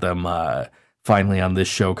 We've got them finally on this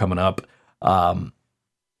show coming up.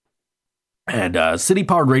 And City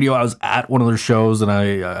Powered Radio, I was at one of their shows, and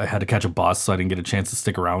I had to catch a bus, so I didn't get a chance to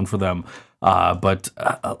stick around for them. But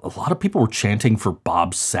a lot of people were chanting for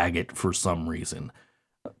Bob Saget for some reason.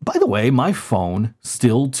 By the way, my phone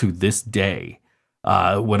still to this day,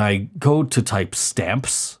 when I go to type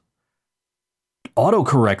stamps,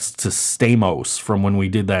 autocorrects to Stamos from when we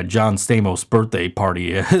did that John Stamos birthday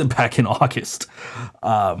party back in August.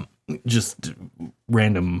 Just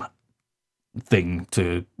random thing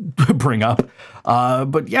to bring up.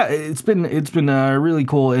 But yeah, it's been really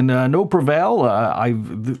cool. And No Prevail,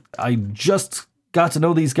 I just got to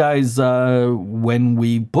know these guys when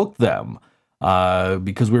we booked them.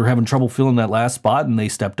 Because we were having trouble filling that last spot, and they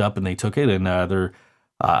stepped up and they took it, and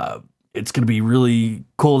it's going to be really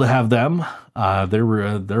cool to have them. They're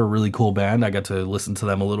a really cool band. I got to listen to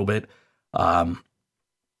them a little bit, and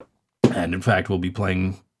in fact, we'll be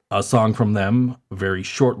playing a song from them very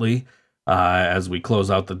shortly as we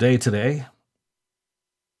close out the day today.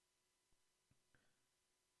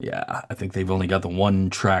 Yeah, I think they've only got the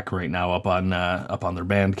one track right now up on their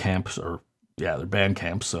Bandcamp, their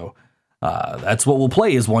Bandcamp. So. That's what we'll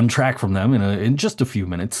play is one track from them in just a few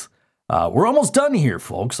minutes. We're almost done here,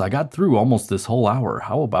 folks. I got through almost this whole hour.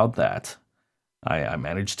 How about that? I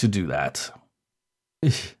managed to do that.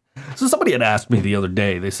 So somebody had asked me the other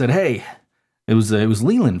day. They said, "Hey, it was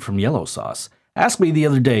Leland from Yellow Sauce. Asked me the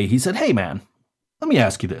other day. He said, "Hey, man, let me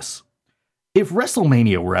ask you this: if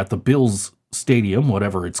WrestleMania were at the Bills Stadium,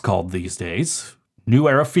 whatever it's called these days, New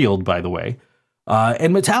Era Field, by the way,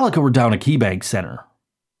 and Metallica were down at KeyBank Center."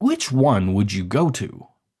 Which one would you go to?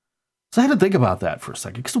 So I had to think about that for a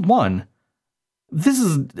second. Because one, this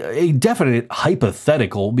is a definite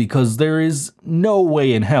hypothetical because there is no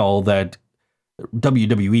way in hell that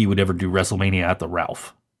WWE would ever do WrestleMania at the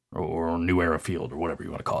Ralph. or New Era Field or whatever you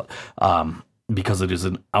want to call it, because it is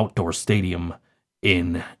an outdoor stadium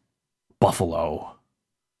in Buffalo.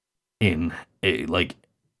 It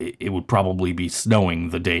would probably be snowing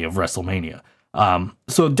the day of WrestleMania.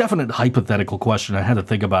 So definite hypothetical question. I had to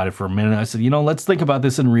think about it for a minute. I said, let's think about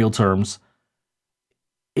this in real terms.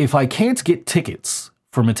 If I can't get tickets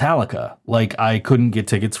for Metallica, like I couldn't get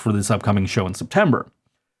tickets for this upcoming show in September,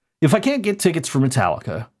 if I can't get tickets for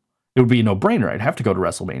Metallica, it would be a no-brainer. I'd have to go to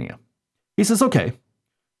WrestleMania. He says, okay,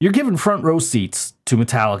 you're given front row seats to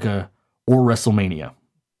Metallica or WrestleMania.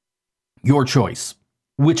 Your choice.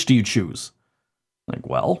 Which do you choose? Like,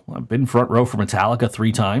 well, I've been front row for Metallica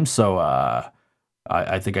 3 times, so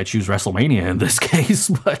I think I choose WrestleMania in this case.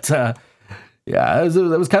 But yeah, it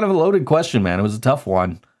was kind of a loaded question, man. It was a tough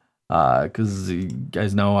one because you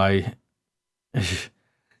guys know I'm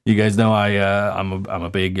a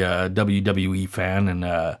big WWE fan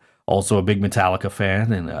and also a big Metallica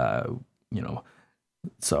fan, and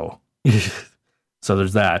so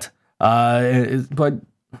there's that. But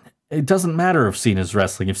it doesn't matter if Cena's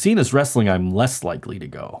wrestling. If Cena's wrestling, I'm less likely to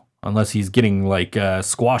go. Unless he's getting,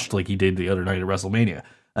 squashed like he did the other night at WrestleMania.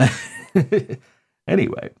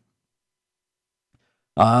 Anyway.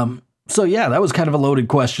 So yeah, that was kind of a loaded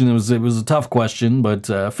question. It was a tough question, but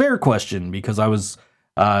a fair question, because I was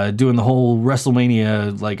doing the whole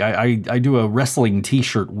WrestleMania, I do a wrestling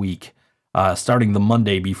t-shirt week, starting the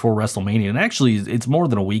Monday before WrestleMania. And actually, it's more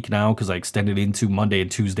than a week now, because I extended into Monday and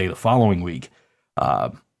Tuesday the following week.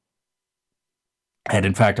 And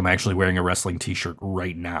in fact, I'm actually wearing a wrestling t-shirt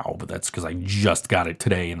right now, but that's because I just got it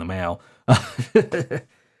today in the mail. It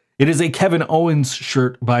is a Kevin Owens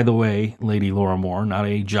shirt, by the way, Lady Laura Moore, not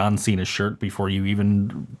a John Cena shirt before you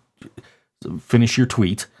even finish your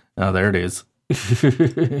tweet. There it is.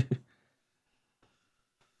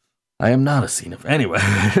 I am not a Cena fan. Anyway.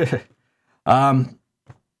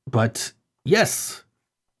 But yes.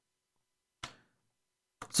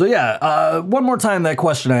 So yeah, one more time, that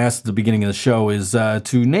question I asked at the beginning of the show is to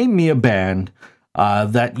name me a band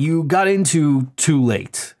that you got into too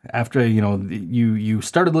late. After, you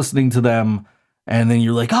started listening to them, and then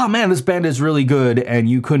you're like, oh man, this band is really good, and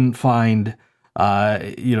you couldn't find,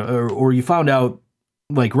 or you found out,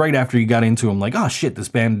 right after you got into them, oh shit, this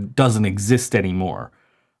band doesn't exist anymore.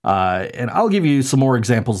 And I'll give you some more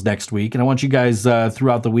examples next week. And I want you guys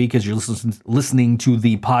throughout the week, as you're listening to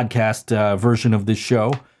the podcast version of this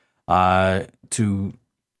show, to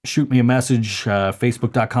shoot me a message,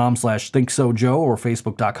 facebook.com/ThinkSoJoe or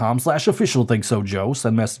facebook.com/official ThinkSoJoe.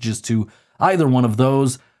 Send messages to either one of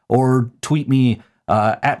those, or tweet me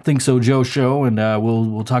at ThinkSoJoe Show, and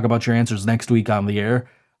we'll talk about your answers next week on the air.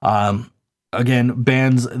 Again,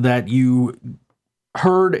 bands that you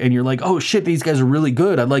heard and you're like, oh shit, these guys are really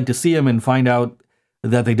good, I'd like to see them, and find out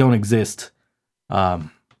that they don't exist. And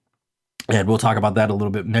we'll talk about that a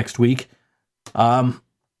little bit next week.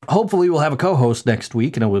 Hopefully we'll have a co-host next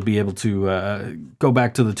week, and I will be able to go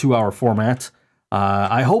back to the 2-hour format.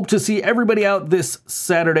 I hope to see everybody out this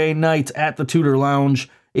Saturday night at the Tudor Lounge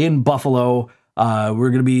in Buffalo.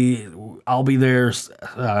 I'll be there.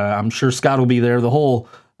 I'm sure Scott will be there. The whole,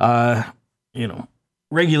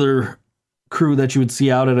 regular crew that you would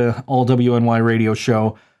see out at a all WNY radio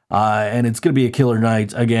show. And it's going to be a killer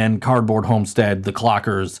night. Again, Cardboard Homestead, The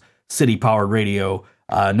Clockers, City Powered Radio,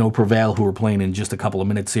 No Prevail, who are playing in just a couple of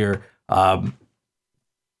minutes here. And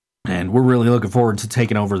we're really looking forward to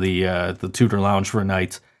taking over the Tudor Lounge for a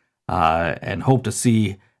night, and hope to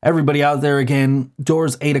see everybody out there again.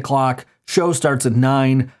 Doors 8 o'clock. Show starts at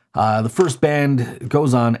 9. The first band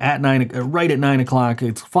goes on at 9, right at 9 o'clock.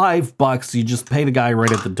 It's $5. You just pay the guy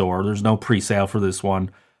right at the door. There's no pre-sale for this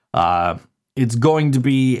one. It's going to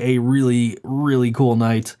be a really, really cool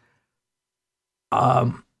night.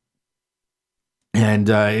 And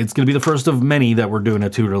it's going to be the first of many that we're doing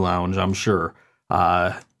at Tudor Lounge, I'm sure.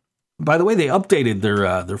 By the way, they updated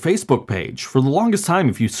their Facebook page. For the longest time,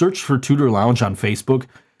 if you search for Tudor Lounge on Facebook,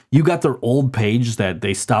 you got their old page that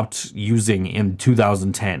they stopped using in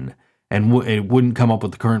 2010, and it wouldn't come up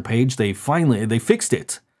with the current page. They fixed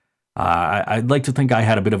it. I'd like to think I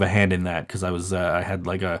had a bit of a hand in that, because I had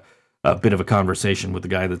a bit of a conversation with the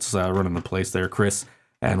guy that's running the place there, Chris,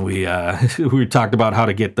 and we talked about how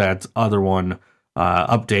to get that other one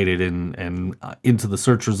updated and into the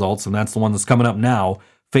search results, and that's the one that's coming up now.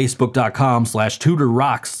 Facebook.com/Tudor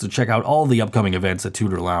Rocks to check out all the upcoming events at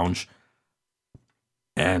Tudor Lounge.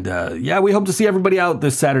 And we hope to see everybody out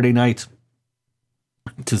this Saturday night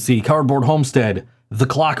to see Cardboard Homestead, The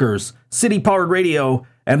Clockers, City Powered Radio,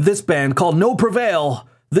 and this band called No Prevail.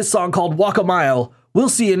 This song called Walk a Mile. We'll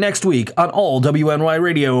see you next week on all WNY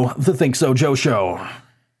Radio, the Think So Joe Show.